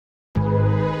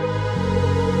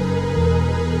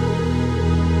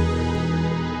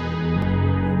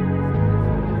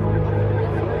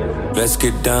let's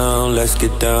get down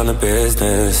to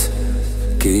business.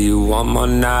 Give you one more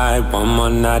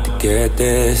night to get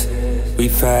this.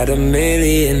 We've had a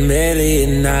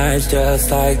million nights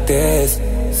just like this.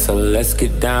 So let's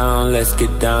get down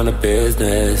to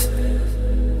business.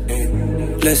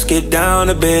 Let's get down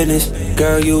to business.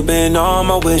 Girl, you been on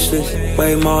my wish list.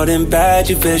 Way more than bad,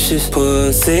 you vicious.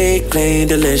 Pussy clean,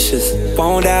 delicious.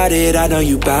 Won't doubt it, I know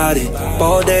you bout it.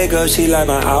 Bodega, she like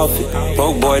my outfit.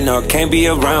 Broke boy, no, can't be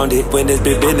around it. When it's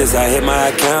big business, I hit my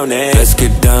account and let's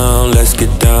get down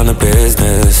to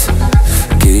business.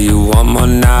 Give you one more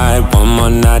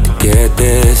night to get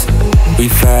this.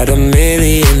 We've had a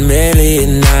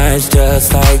million nights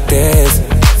just like this.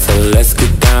 So let's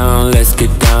get down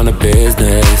to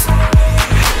business.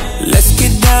 Let's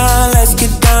get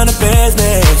down to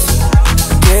business.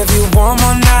 Give you one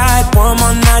more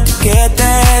night to get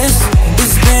this.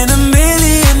 It's been a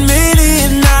million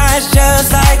nights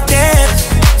just like this.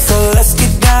 So let's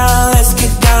get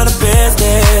down to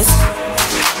business.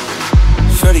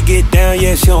 Shorty get down,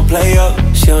 yeah, she don't play up.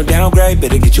 She don't downgrade,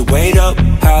 better get your weight up.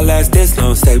 How I last this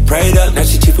long, stay prayed up. Now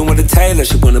she cheapin' with a tailor,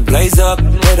 she wanna blaze up.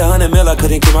 Made 100 mil, I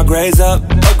couldn't get my grades up.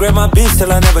 Upgrade my bitch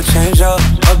till I never change up.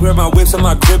 Upgrade my whips on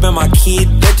my crib and my kid.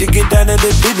 Let you get down to the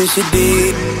business you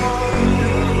did.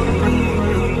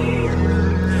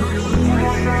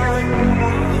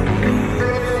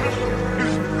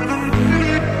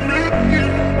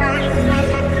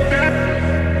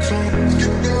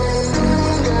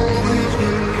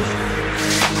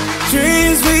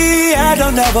 Dreams we had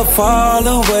don't never fall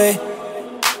away,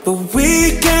 but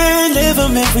we can't live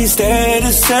them if we stay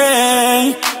the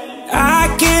same.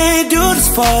 I can't do this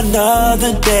for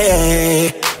another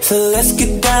day. So let's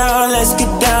get down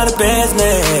to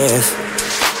business.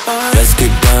 Let's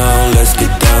get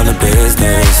down to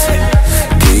business.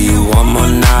 Give you one more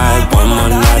night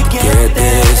to get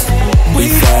this.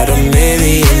 We've had a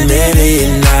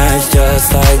million nights just